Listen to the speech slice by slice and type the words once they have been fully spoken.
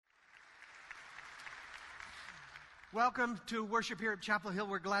Welcome to worship here at Chapel Hill.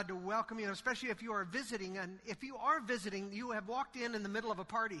 We're glad to welcome you, especially if you are visiting. And if you are visiting, you have walked in the middle of a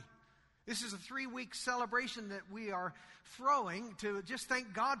party. This is a 3-week celebration that we are throwing to just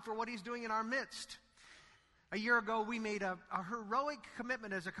thank God for what He's doing in our midst. A year ago, we made a heroic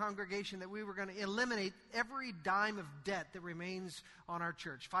commitment as a congregation that we were going to eliminate every dime of debt that remains on our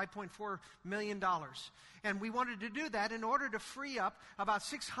church, $5.4 million. And we wanted to do that in order to free up about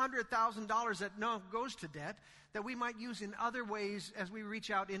 $600,000 that goes to debt that we might use in other ways as we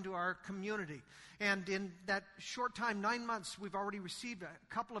reach out into our community. And in that short time, 9 months, we've already received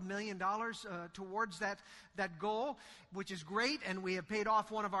a couple of $1 million towards that goal, which is great. And we have paid off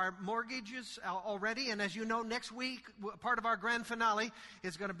one of our mortgages already. And as you know, next week, part of our grand finale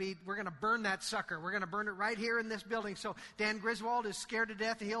is going to be, we're going to burn that sucker. We're going to burn it right here in this building. So Dan Griswold is scared to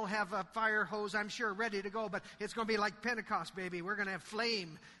death. He'll have a fire hose, I'm sure, ready to go. But it's going to be like Pentecost, baby. We're going to have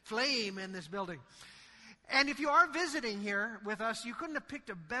flame in this building. And if you are visiting here with us, you couldn't have picked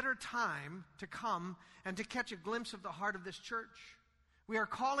a better time to come and to catch a glimpse of the heart of this church. We are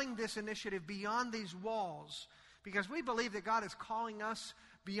calling this initiative Beyond These Walls because we believe that God is calling us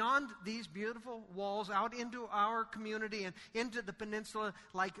beyond these beautiful walls out into our community and into the peninsula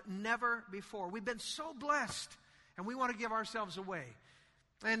like never before. We've been so blessed, and we want to give ourselves away.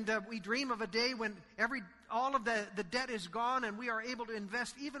 And we dream of a day when all of the debt is gone and we are able to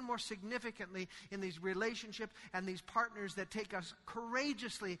invest even more significantly in these relationships and these partners that take us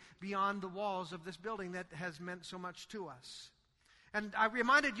courageously beyond the walls of this building that has meant so much to us. And I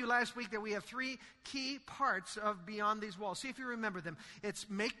reminded you last week that we have 3 key parts of Beyond These Walls. See if you remember them. It's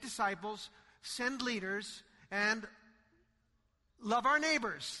make disciples, send leaders, and love our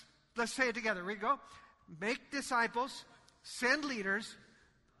neighbors. Let's say it together. Here we go. Make disciples, send leaders.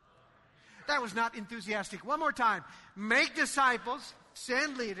 That was not enthusiastic. One more time. Make disciples,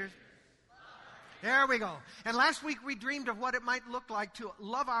 send leaders. There we go. And last week we dreamed of what it might look like to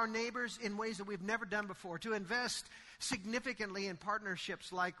love our neighbors in ways that we've never done before, to invest significantly in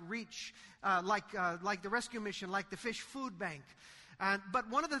partnerships like Reach, like the Rescue Mission, like the Fish Food Bank. But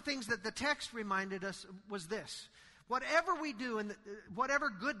one of the things that the text reminded us was this. Whatever we do, and whatever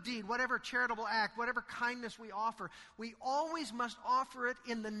good deed, whatever charitable act, whatever kindness we offer, we always must offer it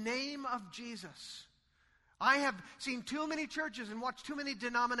in the name of Jesus. I have seen too many churches and watched too many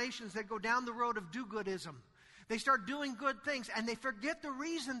denominations that go down the road of do-goodism. They start doing good things and they forget the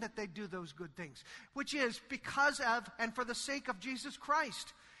reason that they do those good things, which is because of and for the sake of Jesus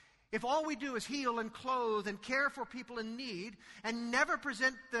Christ. If all we do is heal and clothe and care for people in need and never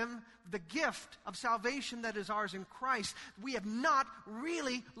present them the gift of salvation that is ours in Christ, we have not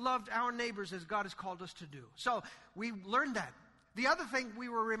really loved our neighbors as God has called us to do. So we learned that. The other thing we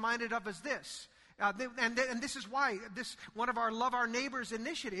were reminded of is this. And this is why one of our Love Our Neighbors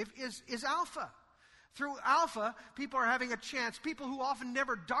initiative is Alpha. Through Alpha, people are having a chance, people who often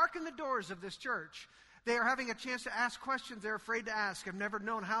never darken the doors of this church, they are having a chance to ask questions they're afraid to ask, have never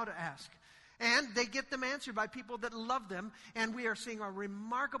known how to ask. And they get them answered by people that love them, and we are seeing a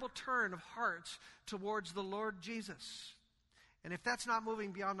remarkable turn of hearts towards the Lord Jesus. And if that's not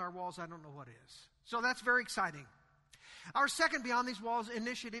moving beyond our walls, I don't know what is. So that's very exciting. Our second Beyond These Walls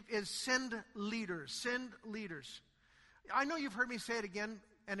initiative is send leaders. Send leaders. I know you've heard me say it again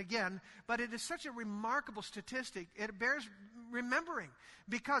and again, but it is such a remarkable statistic. It bears remembering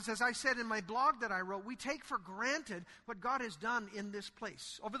because, as I said in my blog that I wrote, we take for granted what God has done in this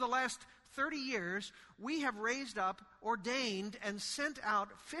place. Over the last 30 years, we have raised up, ordained, and sent out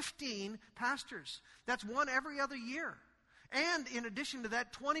 15 pastors. That's one every other year. And in addition to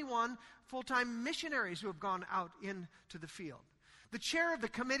that, 21 full-time missionaries who have gone out into the field. The chair of the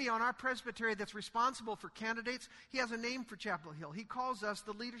committee on our presbytery that's responsible for candidates, he has a name for Chapel Hill. He calls us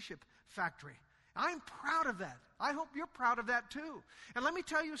the Leadership Factory. I'm proud of that. I hope you're proud of that too. And let me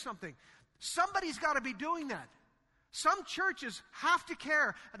tell you something. Somebody's got to be doing that. Some churches have to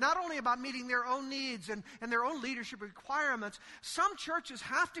care not only about meeting their own needs and their own leadership requirements. Some churches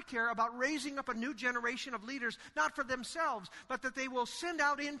have to care about raising up a new generation of leaders, not for themselves, but that they will send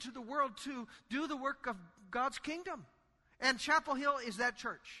out into the world to do the work of God's kingdom. And Chapel Hill is that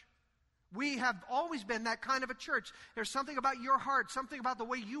church. We have always been that kind of a church. There's something about your heart, something about the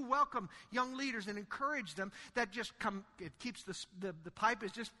way you welcome young leaders and encourage them that just it keeps the pipe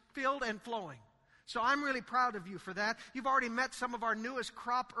is just filled and flowing. So I'm really proud of you for that. You've already met some of our newest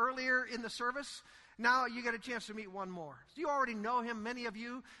crop earlier in the service. Now you get a chance to meet one more. You already know him, many of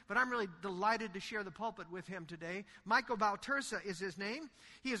you, but I'm really delighted to share the pulpit with him today. Michael Bautersa is his name.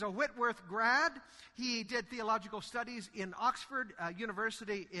 He is a Whitworth grad. He did theological studies in Oxford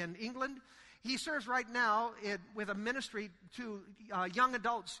University in England. He serves right now with a ministry to young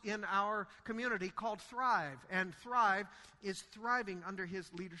adults in our community called Thrive. And Thrive is thriving under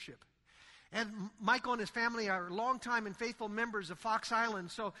his leadership. And Michael and his family are longtime and faithful members of Fox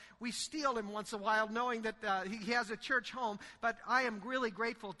Island, so we steal him once in a while knowing that he has a church home. But I am really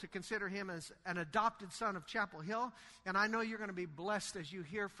grateful to consider him as an adopted son of Chapel Hill, and I know you're going to be blessed as you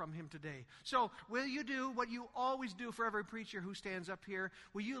hear from him today. So will you do what you always do for every preacher who stands up here?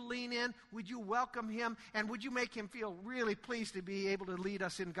 Will you lean in? Would you welcome him? And would you make him feel really pleased to be able to lead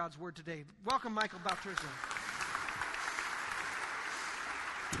us in God's Word today? Welcome, Michael Baptista.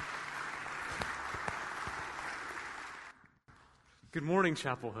 Good morning,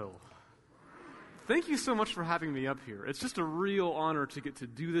 Chapel Hill. Thank you so much for having me up here. It's just a real honor to get to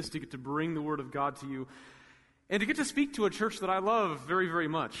do this, to get to bring the Word of God to you, and to get to speak to a church that I love very, very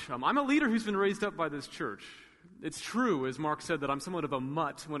much. I'm a leader who's been raised up by this church. It's true, as Mark said, that I'm somewhat of a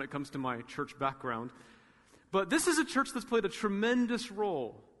mutt when it comes to my church background. But this is a church that's played a tremendous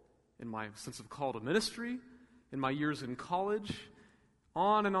role in my sense of call to ministry, in my years in college,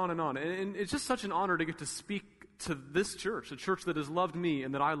 on and on and on. And it's just such an honor to get to speak to this church, a church that has loved me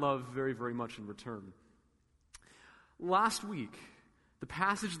and that I love very, very much in return. Last week, the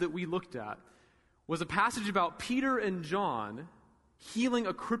passage that we looked at was a passage about Peter and John healing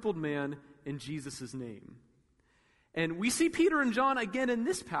a crippled man in Jesus' name. And we see Peter and John again in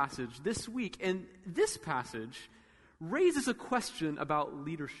this passage this week, and this passage raises a question about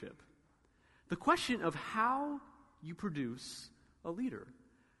leadership. The question of how you produce a leader.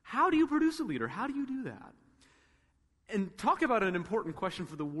 How do you produce a leader? How do you do that? And talk about an important question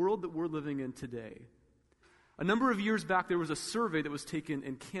for the world that we're living in today. A number of years back, there was a survey that was taken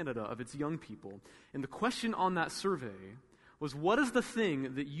in Canada of its young people. And the question on that survey was, what is the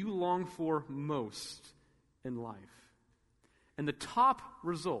thing that you long for most in life? And the top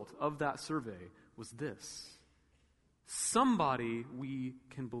result of that survey was this: somebody we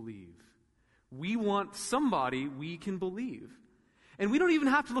can believe. We want somebody we can believe. And we don't even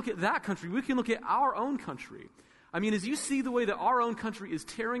have to look at that country. We can look at our own country. I mean, as you see the way that our own country is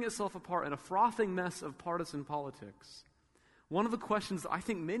tearing itself apart in a frothing mess of partisan politics, one of the questions I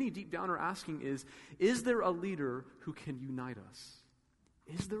think many deep down are asking is there a leader who can unite us?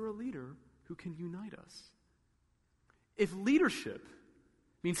 Is there a leader who can unite us? If leadership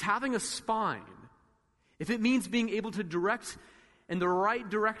means having a spine, if it means being able to direct in the right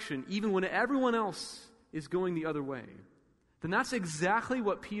direction even when everyone else is going the other way, then that's exactly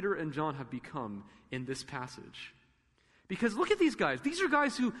what Peter and John have become in this passage. Because look at these guys. These are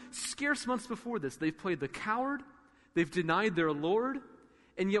guys who, scarce months before this, they've played the coward, they've denied their Lord,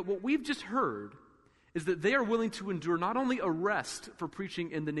 and yet what we've just heard is that they are willing to endure not only arrest for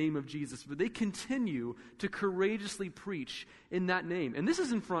preaching in the name of Jesus, but they continue to courageously preach in that name. And this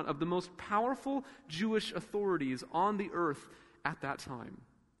is in front of the most powerful Jewish authorities on the earth at that time.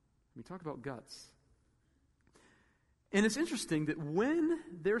 We talk about guts. And it's interesting that when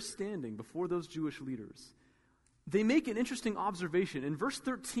they're standing before those Jewish leaders, they make an interesting observation. In verse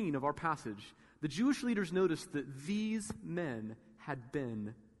 13 of our passage, the Jewish leaders noticed that these men had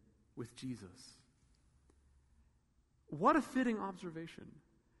been with Jesus. What a fitting observation.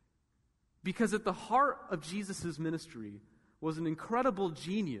 Because at the heart of Jesus' ministry was an incredible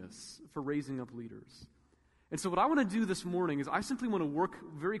genius for raising up leaders. And so what I want to do this morning is I simply want to work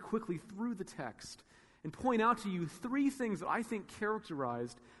very quickly through the text and point out to you three things that I think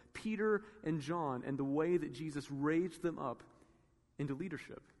characterized Peter and John and the way that Jesus raised them up into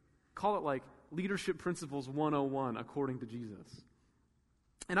leadership. Call it like Leadership Principles 101 according to Jesus.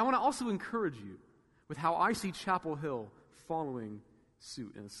 And I want to also encourage you with how I see Chapel Hill following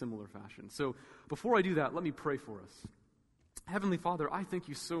suit in a similar fashion. So before I do that, let me pray for us. Heavenly Father, I thank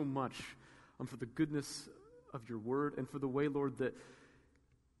you so much for the goodness of your word and for the way, Lord, that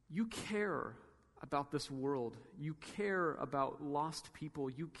you care about this world. You care about lost people.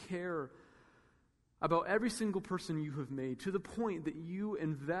 You care about every single person you have made, to the point that you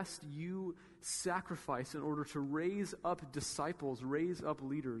invest, you sacrifice in order to raise up disciples, raise up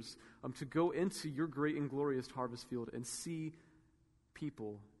leaders, to go into your great and glorious harvest field and see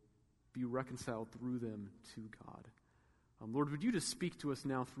people be reconciled through them to God. Lord, would you just speak to us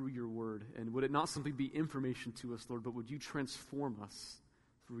now through your word, and would it not simply be information to us, Lord, but would you transform us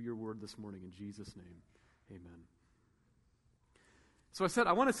through your word this morning, in Jesus' name, amen. So I said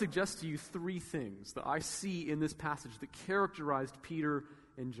I want to suggest to you three things that I see in this passage that characterized Peter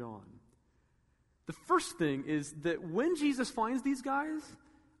and John. The first thing is that when Jesus finds these guys,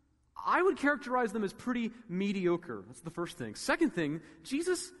 I would characterize them as pretty mediocre. That's the first thing. Second thing,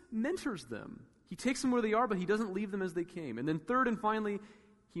 Jesus mentors them. He takes them where they are, but he doesn't leave them as they came. And then third and finally,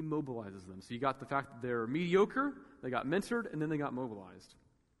 he mobilizes them. So you got the fact that they're mediocre, they got mentored, and then they got mobilized.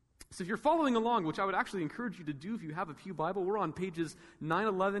 So if you're following along, which I would actually encourage you to do if you have a Pew Bible, we're on pages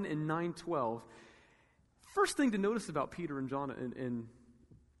 911 and 912. First thing to notice about Peter and John in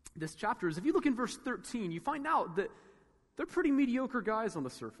this chapter is if you look in verse 13, you find out that they're pretty mediocre guys on the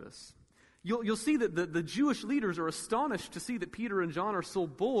surface. You'll see that the Jewish leaders are astonished to see that Peter and John are so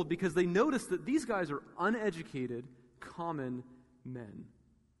bold because they notice that these guys are uneducated, common men.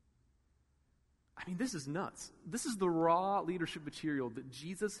 I mean, this is nuts. This is the raw leadership material that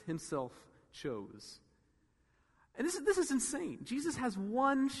Jesus himself chose. And this is insane. Jesus has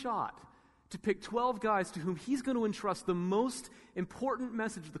one shot to pick 12 guys to whom he's going to entrust the most important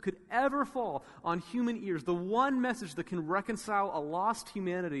message that could ever fall on human ears, the one message that can reconcile a lost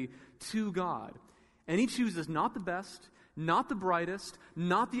humanity to God. And he chooses not the best, not the brightest,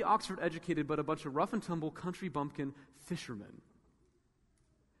 not the Oxford-educated, but a bunch of rough-and-tumble country bumpkin fishermen.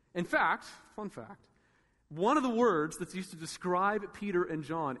 In fact, fun fact, one of the words that's used to describe Peter and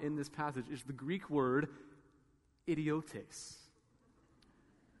John in this passage is the Greek word idiotes.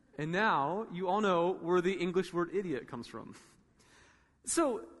 And now you all know where the English word idiot comes from.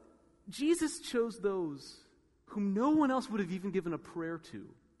 So Jesus chose those whom no one else would have even given a prayer to.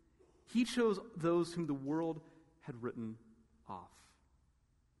 He chose those whom the world had written off.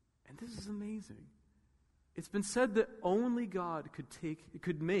 And this is amazing. It's been said that only God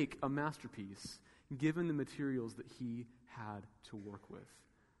could make a masterpiece given the materials that he had to work with.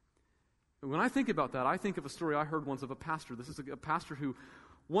 And when I think about that, I think of a story I heard once of a pastor. This is a pastor who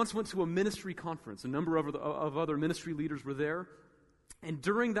once went to a ministry conference. A number of other ministry leaders were there. And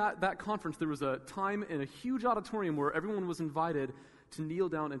during that conference, there was a time in a huge auditorium where everyone was invited to kneel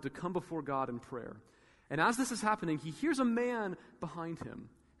down and to come before God in prayer. And as this is happening, he hears a man behind him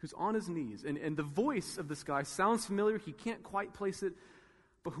who's on his knees. And the voice of this guy sounds familiar. He can't quite place it.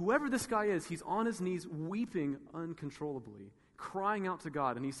 But whoever this guy is, he's on his knees weeping uncontrollably, crying out to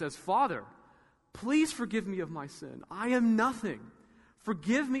God. And he says, "Father, please forgive me of my sin. I am nothing.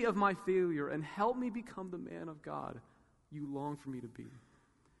 Forgive me of my failure and help me become the man of God you long for me to be."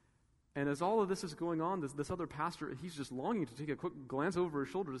 And as all of this is going on, this other pastor, he's just longing to take a quick glance over his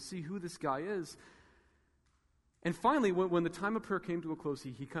shoulder to see who this guy is. And finally, when the time of prayer came to a close,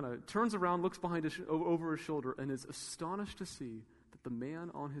 he kind of turns around, looks behind over his shoulder, and is astonished to see that the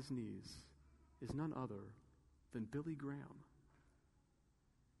man on his knees is none other than Billy Graham.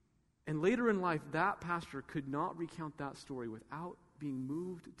 And later in life, that pastor could not recount that story without being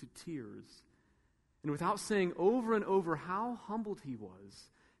moved to tears and without saying over and over how humbled he was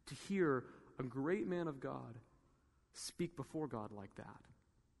to hear a great man of God speak before God like that.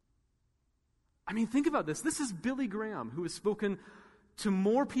 I mean, think about this. This is Billy Graham, who has spoken to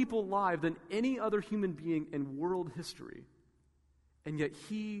more people live than any other human being in world history. And yet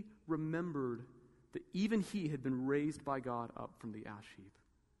he remembered that even he had been raised by God up from the ash heap.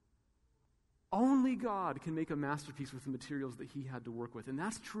 Only God can make a masterpiece with the materials that he had to work with. And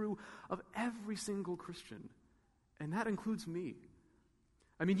that's true of every single Christian. And that includes me.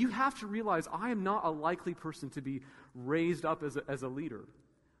 I mean, you have to realize I am not a likely person to be raised up as a leader.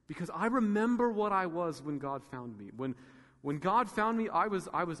 Because I remember what I was when God found me. When God found me, I was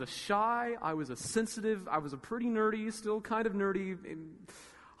a shy, I was a sensitive, I was a pretty nerdy, still kind of nerdy,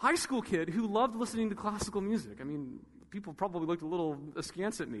 high school kid who loved listening to classical music. I mean, people probably looked a little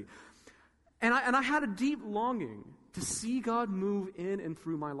askance at me. And I had a deep longing to see God move in and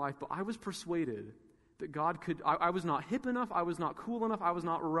through my life, but I was persuaded that God could, I was not hip enough, I was not cool enough, I was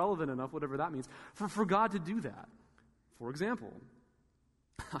not relevant enough, whatever that means, for God to do that. For example,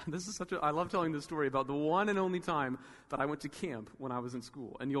 I love telling this story about the one and only time that I went to camp when I was in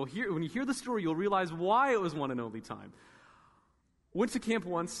school. And when you hear the story, you'll realize why it was one and only time. Went to camp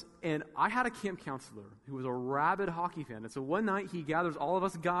once, and I had a camp counselor who was a rabid hockey fan. And so one night, he gathers all of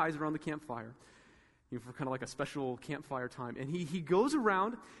us guys around the campfire, for kind of like a special campfire time. And he goes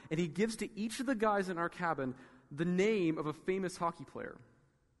around, and he gives to each of the guys in our cabin the name of a famous hockey player.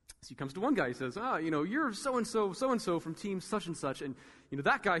 So he comes to one guy, he says, you're so-and-so from team such and such. And,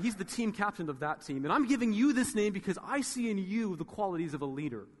 that guy, he's the team captain of that team. And I'm giving you this name because I see in you the qualities of a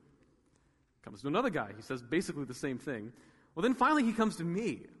leader. Comes to another guy, he says basically the same thing. Well, then finally he comes to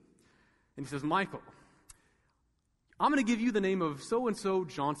me, and he says, Michael, I'm going to give you the name of so-and-so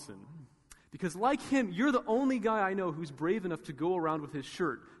Johnson, because like him, you're the only guy I know who's brave enough to go around with his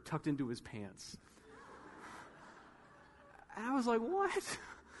shirt tucked into his pants. And I was like, what?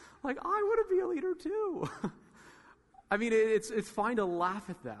 Like, I want to be a leader too. I mean, it's fine to laugh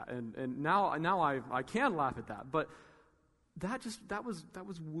at that, and now I can laugh at that, but that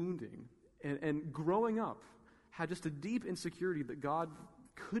was wounding, and growing up, had just a deep insecurity that God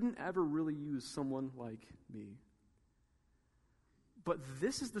couldn't ever really use someone like me. But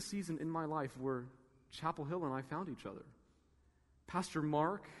this is the season in my life where Chapel Hill and I found each other. Pastor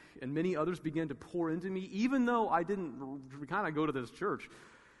Mark and many others began to pour into me, even though I didn't kind of go to this church.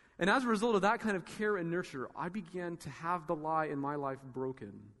 And as a result of that kind of care and nurture, I began to have the lie in my life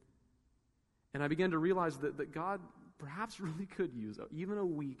broken. And I began to realize that God perhaps really could use even a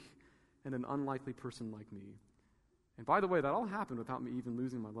weak and an unlikely person like me. And by the way, that all happened without me even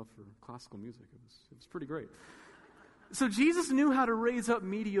losing my love for classical music. It was pretty great. So Jesus knew how to raise up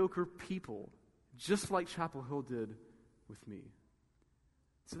mediocre people, just like Chapel Hill did with me.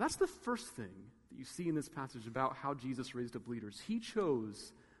 So that's the first thing that you see in this passage about how Jesus raised up leaders. He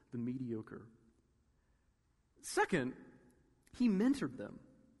chose the mediocre. Second, he mentored them.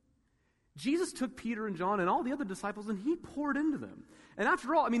 Jesus took Peter and John and all the other disciples and he poured into them. And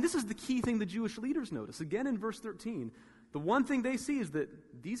after all, this is the key thing the Jewish leaders notice. Again in verse 13, the one thing they see is that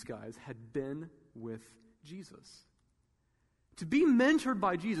these guys had been with Jesus. To be mentored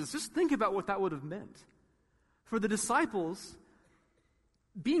by Jesus, just think about what that would have meant. For the disciples,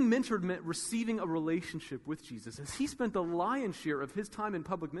 being mentored meant receiving a relationship with Jesus, as he spent the lion's share of his time in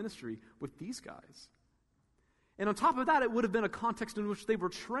public ministry with these guys. And on top of that, it would have been a context in which they were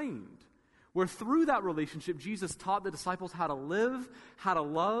trained, where through that relationship, Jesus taught the disciples how to live, how to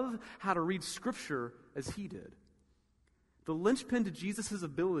love, how to read Scripture as he did. The linchpin to Jesus'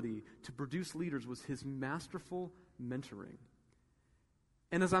 ability to produce leaders was his masterful mentoring.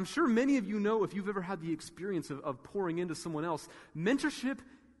 And as I'm sure many of you know, if you've ever had the experience of pouring into someone else, mentorship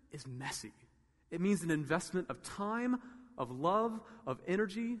is messy. It means an investment of time, of love, of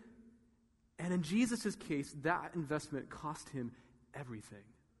energy. And in Jesus' case, that investment cost him everything.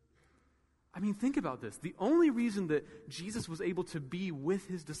 Think about this. The only reason that Jesus was able to be with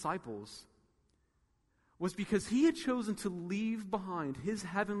his disciples was because he had chosen to leave behind his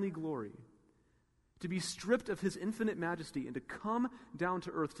heavenly glory, to be stripped of his infinite majesty, and to come down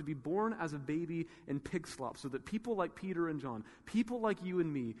to earth, to be born as a baby in pig slop, so that people like Peter and John, people like you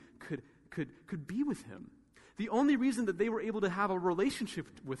and me, could be with him. The only reason that they were able to have a relationship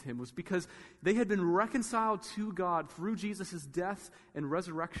with him was because they had been reconciled to God through Jesus' death and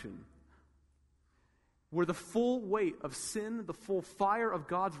resurrection, where the full weight of sin, the full fire of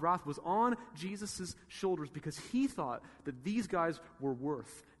God's wrath was on Jesus' shoulders because he thought that these guys were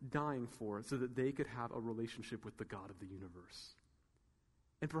worth dying for so that they could have a relationship with the God of the universe.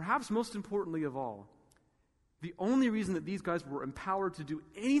 And perhaps most importantly of all, the only reason that these guys were empowered to do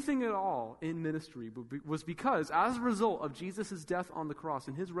anything at all in ministry was because, as a result of Jesus' death on the cross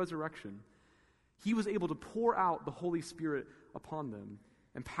and his resurrection, he was able to pour out the Holy Spirit upon them,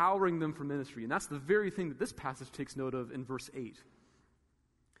 empowering them for ministry. And that's the very thing that this passage takes note of in verse 8.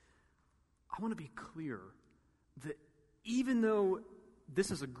 I want to be clear that even though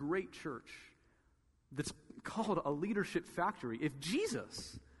this is a great church that's called a leadership factory, if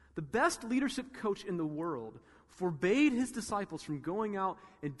Jesus, the best leadership coach in the world, forbade his disciples from going out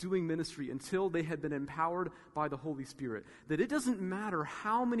and doing ministry until they had been empowered by the Holy Spirit, that it doesn't matter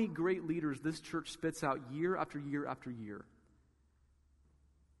how many great leaders this church spits out year after year after year.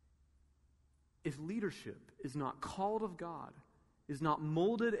 If leadership is not called of God, is not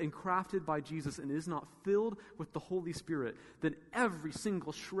molded and crafted by Jesus, and is not filled with the Holy Spirit, then every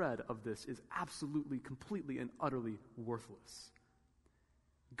single shred of this is absolutely, completely, and utterly worthless.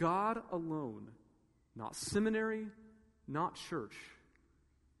 God alone, not seminary, not church,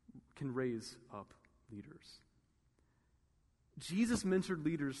 can raise up leaders. Jesus mentored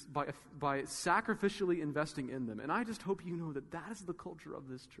leaders by sacrificially investing in them. And I just hope you know that that is the culture of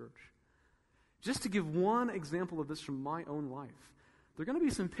this church. Just to give one example of this from my own life, there are going to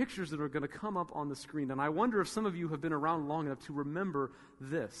be some pictures that are going to come up on the screen, and I wonder if some of you have been around long enough to remember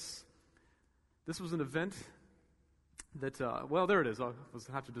this. This was an event that, there it is. I'll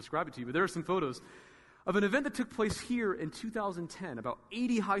have to describe it to you, but there are some photos of an event that took place here in 2010. About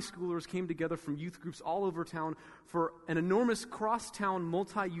 80 high schoolers came together from youth groups all over town for an enormous cross-town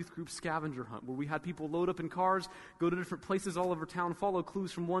multi-youth group scavenger hunt where we had people load up in cars, go to different places all over town, follow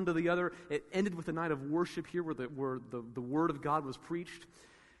clues from one to the other. It ended with a night of worship here where the Word of God was preached.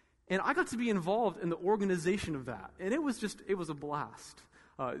 And I got to be involved in the organization of that. And it was a blast.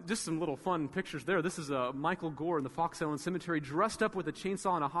 Just some little fun pictures there. This is Michael Gore in the Fox Island Cemetery dressed up with a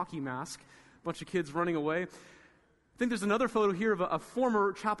chainsaw and a hockey mask. Bunch of kids running away. I think there's another photo here of a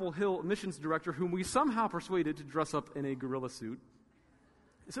former Chapel Hill missions director whom we somehow persuaded to dress up in a gorilla suit.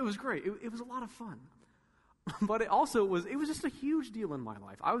 So it was great. It was a lot of fun. But it was just a huge deal in my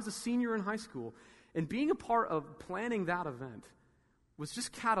life. I was a senior in high school, and being a part of planning that event was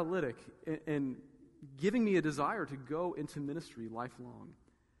just catalytic in giving me a desire to go into ministry lifelong.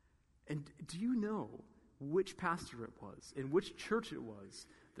 And do you know which pastor it was and which church it was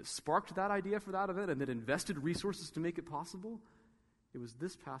that sparked that idea for that event and that invested resources to make it possible? It was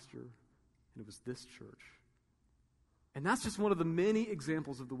this pastor and it was this church. And that's just one of the many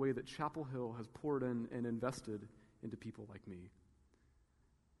examples of the way that Chapel Hill has poured in and invested into people like me.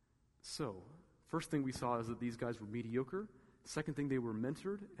 So, first thing we saw is that these guys were mediocre. Second thing, they were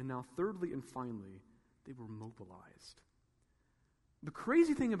mentored. And now thirdly and finally, they were mobilized. The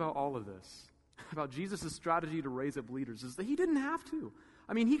crazy thing about all of this, about Jesus' strategy to raise up leaders, is that he didn't have to.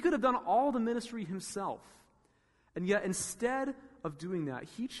 I mean, he could have done all the ministry himself. And yet, instead of doing that,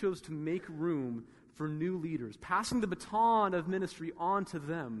 he chose to make room for new leaders, passing the baton of ministry on to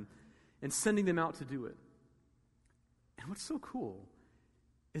them and sending them out to do it. And what's so cool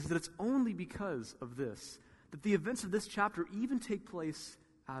is that it's only because of this that the events of this chapter even take place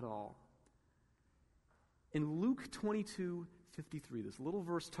at all. In Luke 22:53, this little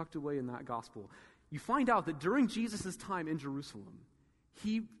verse tucked away in that gospel, you find out that during Jesus' time in Jerusalem,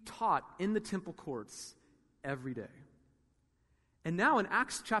 he taught in the temple courts every day. And now in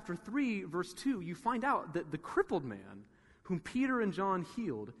Acts chapter 3, verse 2, you find out that the crippled man whom Peter and John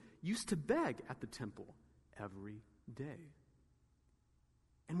healed used to beg at the temple every day.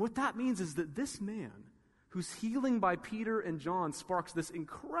 And what that means is that this man, whose healing by Peter and John sparks this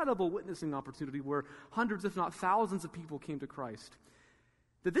incredible witnessing opportunity where hundreds, if not thousands of people came to Christ,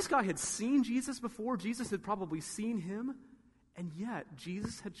 that this guy had seen Jesus before, Jesus had probably seen him, and yet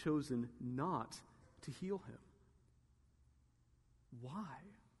Jesus had chosen not to heal him. Why?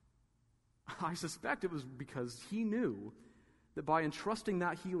 I suspect it was because he knew that by entrusting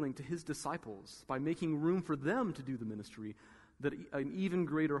that healing to his disciples, by making room for them to do the ministry, that an even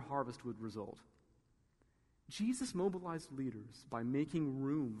greater harvest would result. Jesus mobilized leaders by making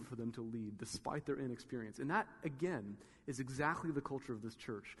room for them to lead despite their inexperience. And that, again, is exactly the culture of this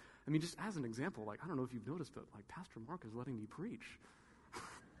church. I mean, just as an example, I don't know if you've noticed, but Pastor Mark is letting me preach.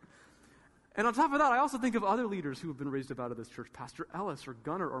 And on top of that, I also think of other leaders who have been raised up out of this church, Pastor Ellis or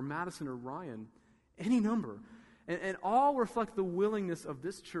Gunnar or Madison or Ryan, any number. And all reflect the willingness of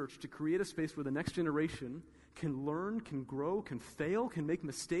this church to create a space where the next generation can learn, can grow, can fail, can make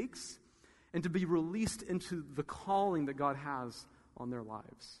mistakes, and to be released into the calling that God has on their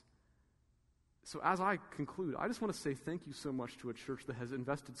lives. So as I conclude, I just want to say thank you so much to a church that has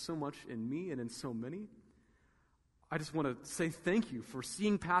invested so much in me and in so many. I just want to say thank you for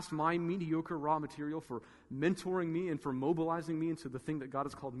seeing past my mediocre raw material, for mentoring me and for mobilizing me into the thing that God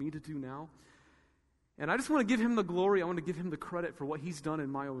has called me to do now. And I just want to give him the glory. I want to give him the credit for what he's done in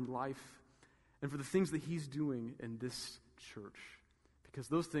my own life and for the things that he's doing in this church. Because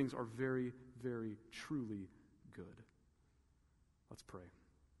those things are very, very, truly good. Let's pray.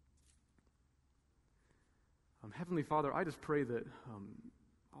 Heavenly Father, I just pray that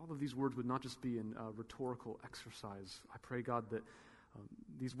all of these words would not just be in rhetorical exercise. I pray, God, that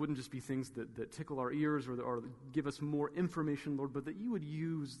these wouldn't just be things that tickle our ears or give us more information, Lord, but that you would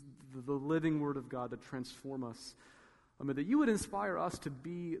use the living Word of God to transform us. That you would inspire us to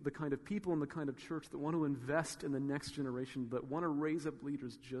be the kind of people and the kind of church that want to invest in the next generation, that want to raise up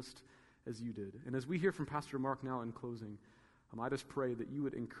leaders just as you did. And as we hear from Pastor Mark now in closing, I just pray that you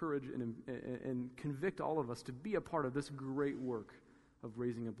would encourage and convict all of us to be a part of this great work of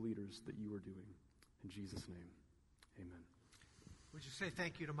raising up leaders that you are doing. In Jesus' name, amen. Would you say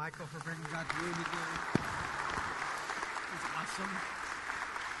thank you to Michael for bringing God to room again? It's awesome.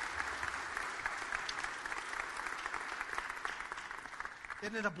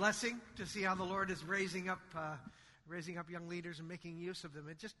 Isn't it a blessing to see how the Lord is raising up young leaders and making use of them?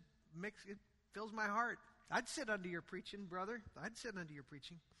 It just fills my heart. I'd sit under your preaching, brother. I'd sit under your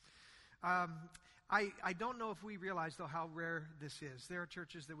preaching. I don't know if we realize, though, how rare this is. There are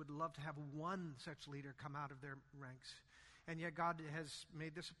churches that would love to have one such leader come out of their ranks. And yet God has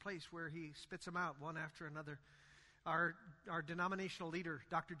made this a place where he spits them out one after another. Our denominational leader,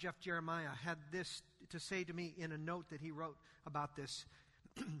 Dr. Jeff Jeremiah, had this to say to me in a note that he wrote about this.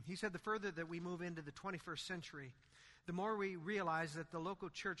 He said, the further that we move into the 21st century, the more we realize that the local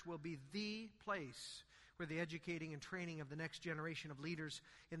church will be the place where the educating and training of the next generation of leaders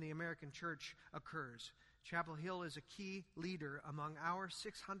in the American church occurs. Chapel Hill is a key leader among our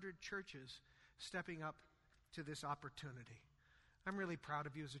 600 churches stepping up to this opportunity. I'm really proud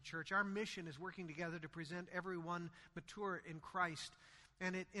of you as a church. Our mission is working together to present everyone mature in Christ.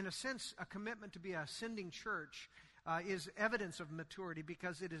 And it, in a sense, a commitment to be a sending church is evidence of maturity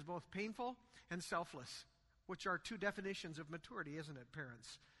because it is both painful and selfless, which are two definitions of maturity, isn't it,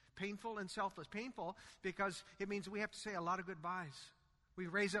 parents? Painful and selfless. Painful because it means we have to say a lot of goodbyes. We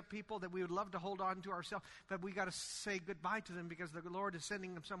raise up people that we would love to hold on to ourselves, but we got to say goodbye to them because the Lord is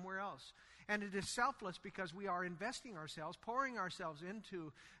sending them somewhere else. And it is selfless because we are investing ourselves, pouring ourselves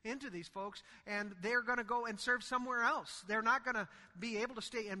into these folks, and they're going to go and serve somewhere else. They're not going to be able to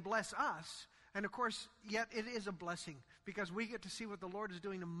stay and bless us. And of course, yet it is a blessing because we get to see what the Lord is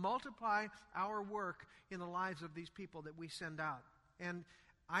doing to multiply our work in the lives of these people that we send out. And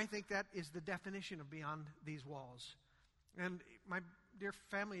I think that is the definition of beyond these walls. And my dear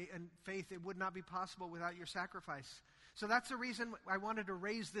family and faith, it would not be possible without your sacrifice. So that's the reason I wanted to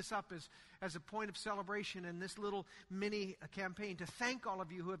raise this up as a point of celebration in this little mini campaign, to thank all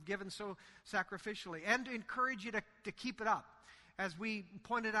of you who have given so sacrificially and to encourage you to keep it up. As we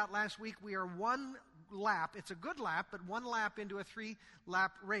pointed out last week, we are one lap. It's a good lap, but one lap into a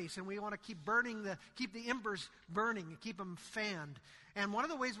 3-lap race. And we want to keep the embers burning and keep them fanned. And one of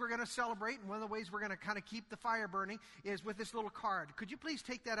the ways we're going to celebrate and one of the ways we're going to kind of keep the fire burning is with this little card. Could you please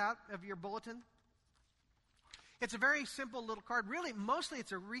take that out of your bulletin? It's a very simple little card. Really, mostly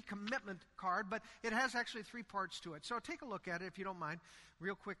it's a recommitment card, but it has actually 3 parts to it. So take a look at it, if you don't mind,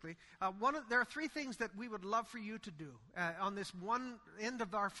 real quickly. There are 3 things that we would love for you to do on this one end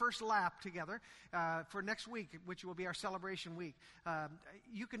of our first lap together for next week, which will be our celebration week.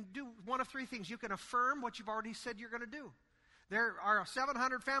 You can do one of 3 things. You can affirm what you've already said you're going to do. There are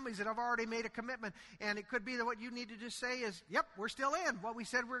 700 families that have already made a commitment, and it could be that what you need to just say is, yep, we're still in. What we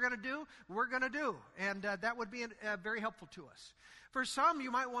said we're going to do, we're going to do. And that would be very helpful to us. For some,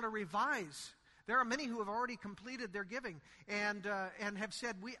 you might want to revise. There are many who have already completed their giving and have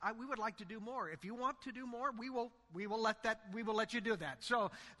said, we would like to do more. If you want to do more, we will let you do that. So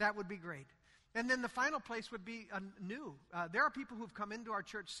that would be great. And then the final place would be new. There are people who have come into our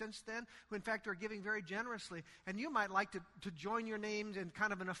church since then who, in fact, are giving very generously. And you might like to join your names in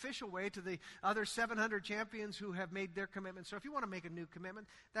kind of an official way to the other 700 champions who have made their commitment. So if you want to make a new commitment,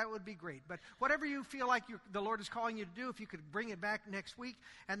 that would be great. But whatever you feel like the Lord is calling you to do, if you could bring it back next week,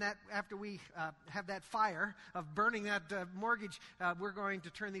 and that after we have that fire of burning that mortgage, we're going to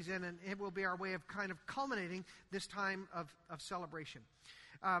turn these in, and it will be our way of kind of culminating this time of celebration.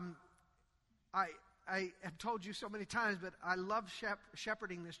 I have told you so many times, but I love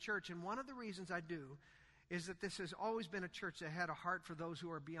shepherding this church, and one of the reasons I do is that this has always been a church that had a heart for those who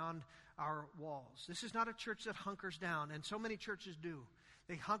are beyond our walls. This is not a church that hunkers down, and so many churches do.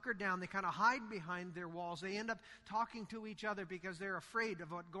 They hunker down. They kind of hide behind their walls. They end up talking to each other because they're afraid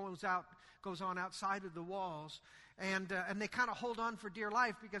of what goes on outside of the walls. And they kind of hold on for dear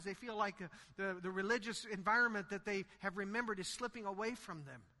life because they feel like the religious environment that they have remembered is slipping away from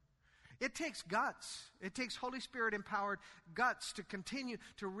them. It takes guts. It takes Holy Spirit empowered guts to continue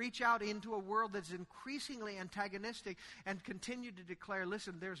to reach out into a world that's increasingly antagonistic and continue to declare,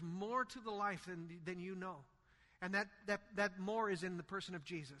 listen, there's more to the life than you know. And that more is in the person of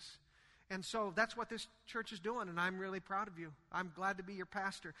Jesus. And so that's what this church is doing, and I'm really proud of you. I'm glad to be your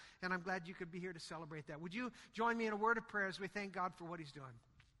pastor, and I'm glad you could be here to celebrate that. Would you join me in a word of prayer as we thank God for what He's doing?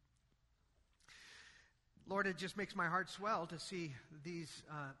 Lord, it just makes my heart swell to see these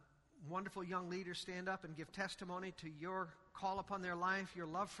wonderful young leaders stand up and give testimony to your call upon their life, your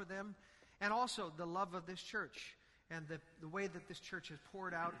love for them, and also the love of this church and the way that this church has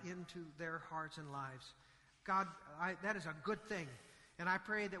poured out into their hearts and lives. God, that is a good thing. And I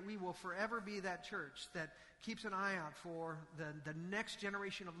pray that we will forever be that church that keeps an eye out for the next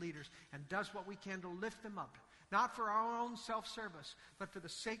generation of leaders and does what we can to lift them up. Not for our own self-service, but for the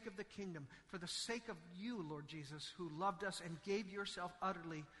sake of the kingdom, for the sake of you, Lord Jesus, who loved us and gave yourself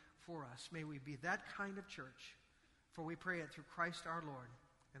utterly for us. May we be that kind of church, for we pray it through Christ our Lord.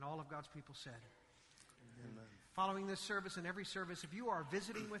 And all of God's people said. Amen. Following this service and every service, if you are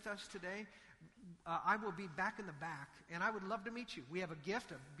visiting with us today, I will be back in the back, and I would love to meet you. We have a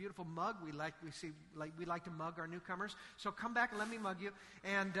gift, a beautiful mug. We like to mug our newcomers. So come back and let me mug you,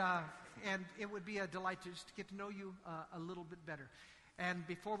 and it would be a delight to just get to know you a little bit better. And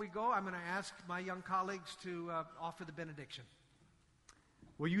before we go, I'm going to ask my young colleagues to offer the benediction.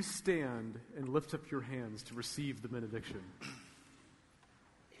 Will you stand and lift up your hands to receive the benediction?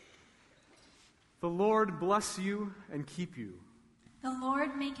 The Lord bless you and keep you. The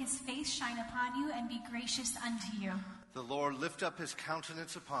Lord make his face shine upon you and be gracious unto you. The Lord lift up his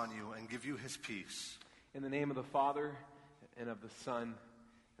countenance upon you and give you his peace. In the name of the Father, and of the Son,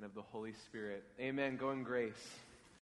 and of the Holy Spirit. Amen. Go in grace.